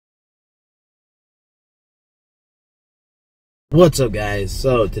What's up, guys?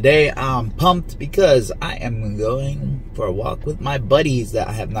 So today I'm pumped because I am going for a walk with my buddies that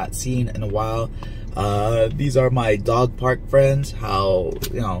I have not seen in a while. These are my dog park friends.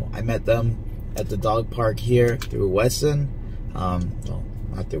 I met them at the dog park here through Weston. Well,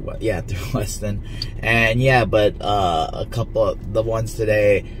 not through what? Yeah, through Weston. And yeah, but a couple of the ones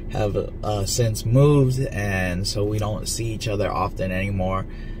today have since moved, and so we don't see each other often anymore.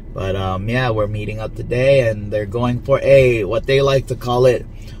 But yeah, we're meeting up today, and they're going for what they like to call it,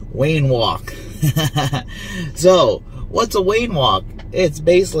 Wayne walk. So, what's a Wayne walk? It's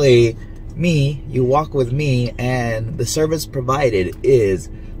basically me, you walk with me, and the service provided is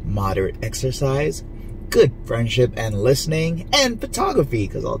moderate exercise, good friendship and listening, and photography,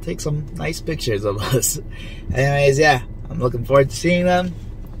 because I'll take some nice pictures of us. Anyways, yeah, I'm looking forward to seeing them,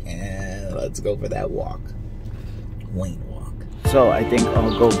 and let's go for that walk. Wayne walk. So I think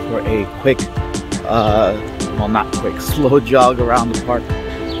I'll go for a quick, well, not quick, slow jog around the park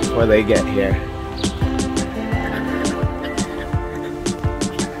before they get here.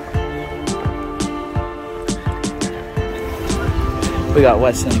 We got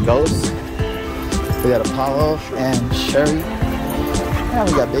Weston and Ghost. We got Apollo and Sherry. And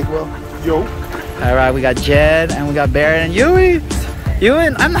we got Big Will. Yo. All right, we got Jed and we got Barry and Yui.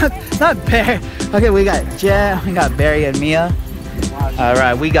 Ewan? I'm not Barry. Okay, we got Jed, we got Barry and Mia. All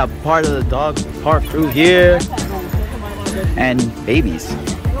right, we got part of the dog park crew here. And babies.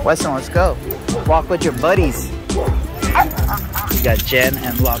 Weston, let's go. Walk with your buddies. We got Jen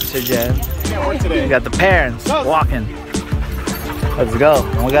and Lobster Jen. We got the parents walking. Let's go.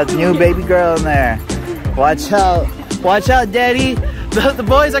 And we got the new baby girl in there. Watch out. Watch out, Daddy. The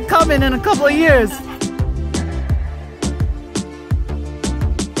boys are coming in a couple of years.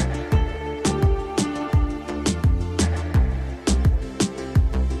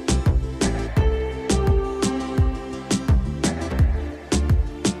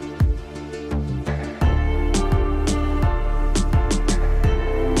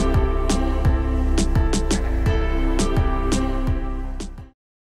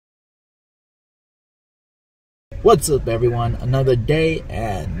 What's up, everyone? Another day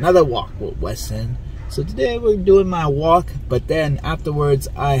and another walk with Weston. So today we're doing my walk, but then afterwards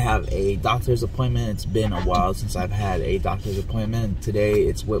I have a doctor's appointment. It's been a while since I've had a doctor's appointment. Today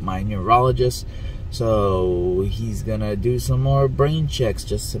it's with my neurologist. So he's gonna do some more brain checks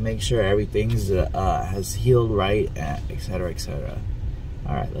just to make sure everything's has healed right, etc, etc.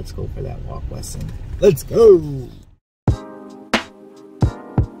 All right, let's go for that walk, Weston. Let's go.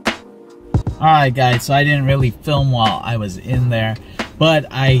 Alright, guys, so I didn't really film while I was in there, but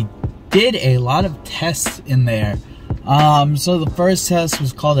I did a lot of tests in there. So the first test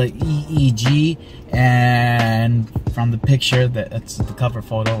was called an EEG, and from the picture, that's the cover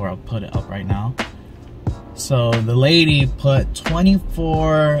photo, where I'll put it up right now. So the lady put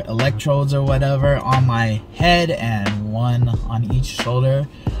 24 electrodes or whatever on my head and one on each shoulder.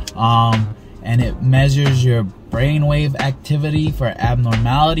 And it measures your brainwave activity for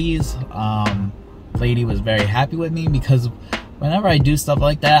abnormalities. Lady was very happy with me because whenever I do stuff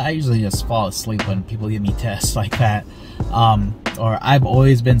like that, I usually just fall asleep when people give me tests like that. Or I've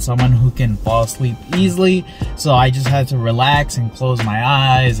always been someone who can fall asleep easily, so I just had to relax and close my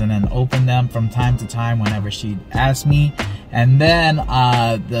eyes and then open them from time to time whenever she'd ask me. And then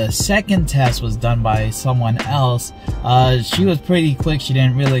the second test was done by someone else. She was pretty quick. She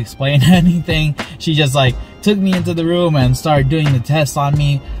didn't really explain anything. She just like took me into the room and started doing the test on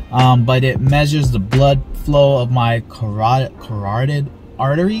me. But it measures the blood flow of my carotid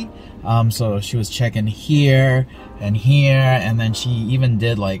artery. So she was checking here and here, and then she even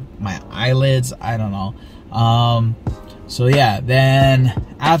did like my eyelids. I don't know. So yeah, then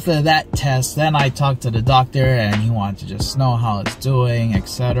after that test, then I talked to the doctor and he wanted to just know how it's doing,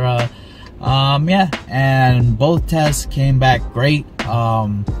 etc. Yeah, and both tests came back great.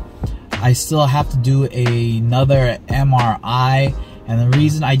 I still have to do another MRI, and the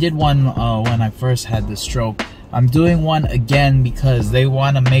reason I did one when I first had the stroke, I'm doing one again because they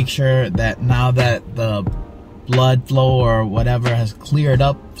want to make sure that now that the blood flow or whatever has cleared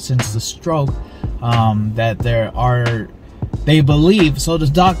up since the stroke, that they believe, so the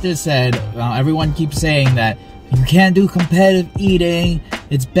doctor said, everyone keeps saying that you can't do competitive eating,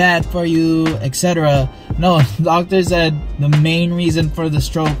 it's bad for you, etc. No, the doctor said the main reason for the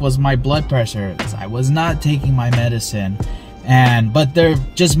stroke was my blood pressure, because I was not taking my medicine. But they're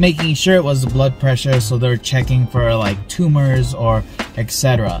just making sure it was the blood pressure, so they're checking for like tumors or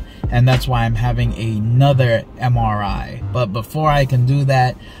etc. And that's why I'm having another MRI. But before I can do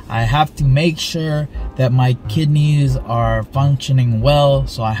that, I have to make sure that my kidneys are functioning well,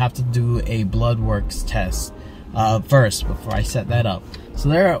 so I have to do a blood works test. first before I set that up. So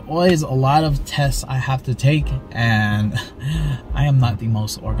there are always a lot of tests I have to take, and I am not the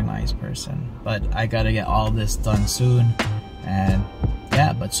most organized person, but I gotta get all this done soon. And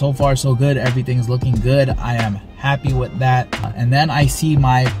yeah, but so far so good. Everything's looking good. I am happy with that. And then I see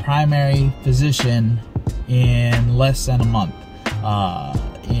my primary physician in less than a month,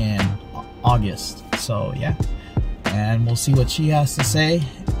 in August. So yeah, and we'll see what she has to say,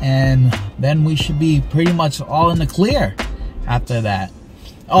 and then we should be pretty much all in the clear after that.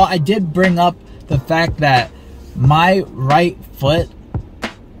 Oh, I did bring up the fact that my right foot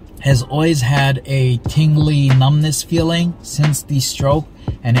has always had a tingly numbness feeling since the stroke,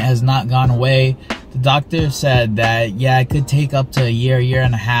 and it has not gone away. The doctor said that, yeah, it could take up to a year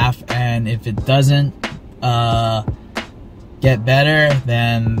and a half, and if it doesn't get better,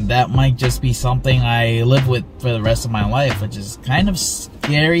 then that might just be something I live with for the rest of my life, which is kind of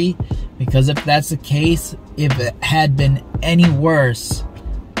scary, because if that's the case, if it had been any worse,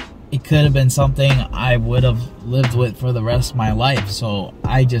 it could have been something I would have lived with for the rest of my life. So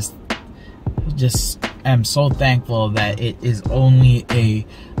I just am so thankful that it is only a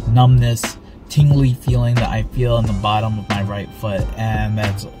numbness, tingly feeling that I feel in the bottom of my right foot, and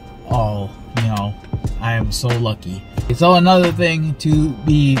that's all, you know. I am so lucky. So another thing to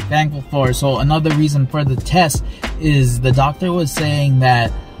be thankful for, so another reason for the test is the doctor was saying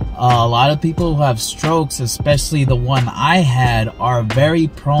that a lot of people who have strokes, especially the one I had, are very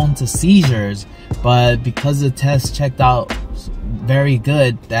prone to seizures, but because the test checked out very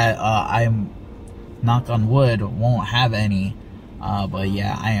good, that I'm, knock on wood, won't have any. But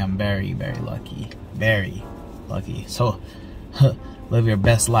yeah, I am very, very lucky. Very lucky. So live your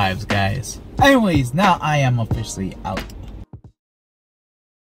best lives, guys. Anyways, now I am officially out.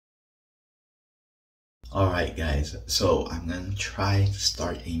 Alright guys, so I'm gonna try to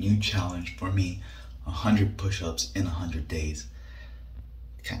start a new challenge for me. 100 push-ups in 100 days.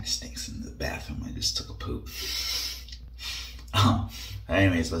 Kinda stinks in the bathroom, I just took a poop.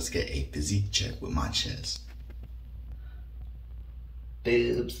 Anyways, let's get a physique check with my chest.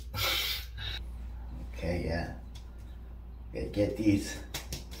 Boobs. Okay, yeah. Gotta get these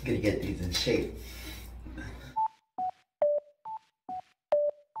in shape.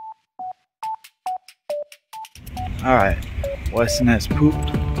 Alright, Weston has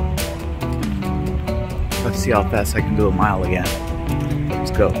pooped. Let's see how fast I can do a mile again.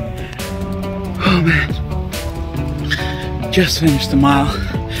 Let's go. Oh man. Just finished the mile.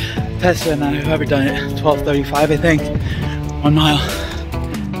 Fastest than I've ever done it. 12:35, I think. 1 mile.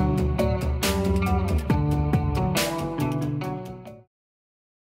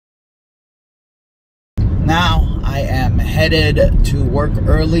 Now I am headed to work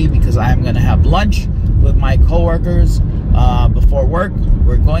early because I am going to have lunch with my coworkers before work.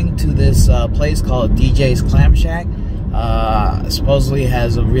 We're going to this place called DJ's Clam Shack. Supposedly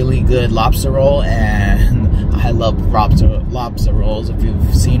has a really good lobster roll, and I love lobster rolls. If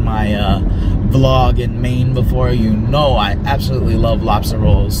you've seen my vlog in Maine before, you know I absolutely love lobster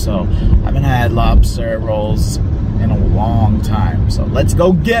rolls. So I haven't had lobster rolls in a long time. So let's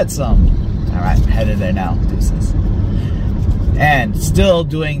go get some. Alright, headed there now. Deuces. And still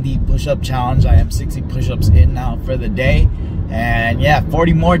doing the push-up challenge. I am 60 push-ups in now for the day. And yeah,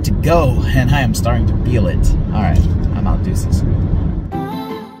 40 more to go. And I am starting to feel it. Alright, I'm out. Deuces.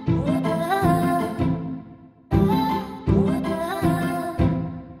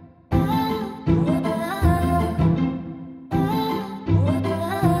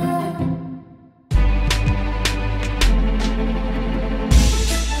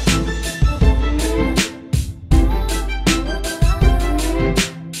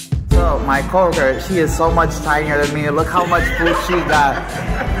 My coworker, she is so much tinier than me. Look how much food she got.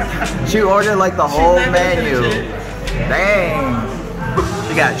 She ordered like the whole menu. Dang.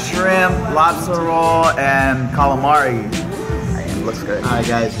 She got shrimp, lobster roll, and calamari. It looks good. Alright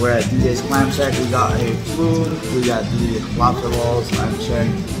guys, we're at DJ's Clam Shack. We got a food. We got the lobster rolls. I'm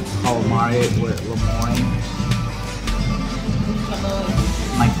sharing calamari with Lemoyne.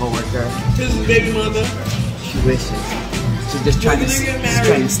 My coworker. His baby mother. She wishes. She's just trying to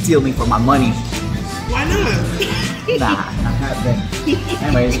steal me for my money. Why not? Nah, not happening.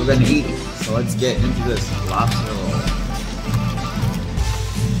 Anyways, we're gonna eat. So let's get into this lobster roll.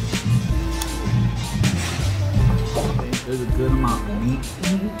 There's a good amount of meat,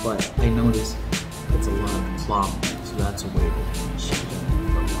 but I noticed it's a lot of plum, so that's a way to cheat the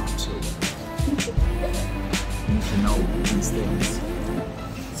lobster roll. You need to know these things.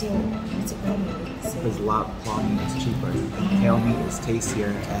 So, what's the problem? Because plum meat is cheaper. Tail meat is tastier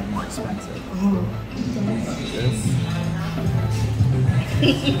and more expensive. Oh, Like this.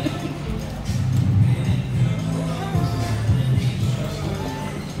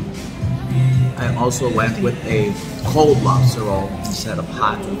 also went with a cold lobster roll instead of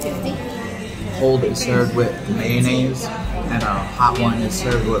hot. Cold is served with mayonnaise, and a hot one is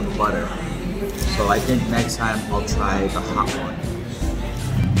served with butter. So I think next time I'll try the hot one.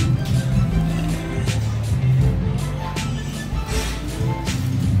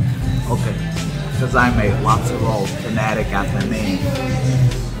 Okay, because I'm a lobster roll fanatic at my name.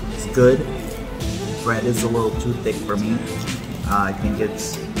 It's good. Bread is a little too thick for me. I think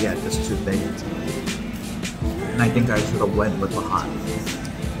it's, yeah, just too thick. And I think I should have went with the hot.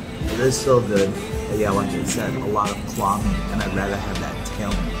 It is still good, but yeah, like I said, a lot of claw meat, and I'd rather have that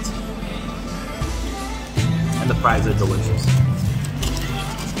tail meat. And the fries are delicious.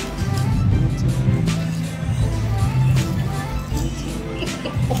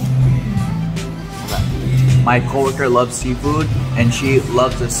 My coworker loves seafood, and she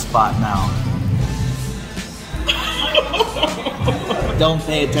loves this spot now. Don't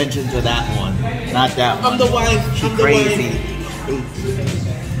pay attention to that one. Not that one. I'm the wife. I'm Crazy.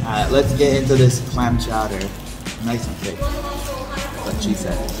 Alright, let's get into this clam chowder. Nice and thick. What she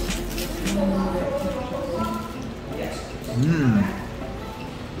said. Mmm.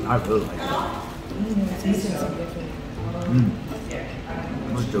 I really like that. Mmm.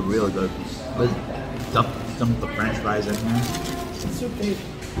 Those are really good. Let's dump some of the french fries in here. It's so big.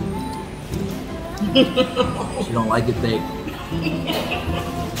 She don't like it big. Mmm.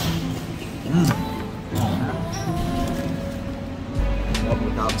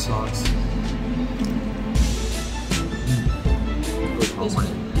 Without sauce. Good sauce.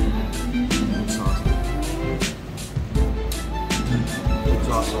 Good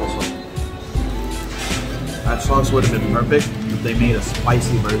sauce also. That sauce would have been perfect if they made a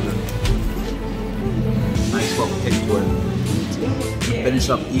spicy version. Nice little kick to it. Finish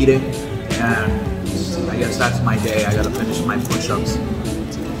up eating, and I guess that's my day. I gotta finish my push-ups.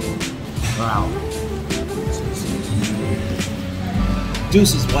 Wow.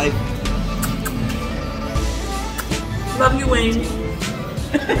 Deuces, wife. Love you, Wayne.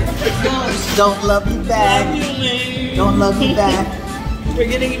 Don't love me back. Love you, Wayne. Don't love me back. We're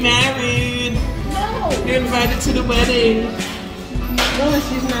getting married. No. You're invited to the wedding. No,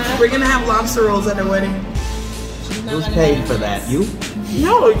 she's not. We're gonna have lobster rolls at the wedding. Who's paying for that? You?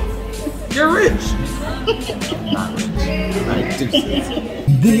 No, you're rich. Not rich. Alright, deuces.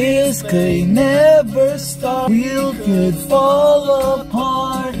 This could never start. You could fall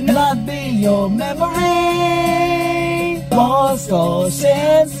apart and I'd be your memory. Lost all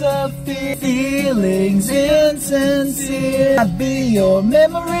sense of feelings insincere. I'd be your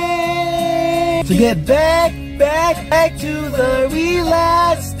memory. To get back to the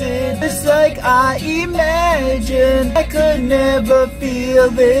relaxed state. It's like I imagined I could never feel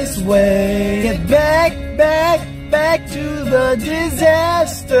this way. Get back to the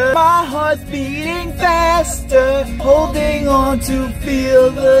disaster. My heart's beating faster, holding on to feel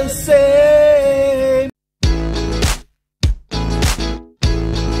the same.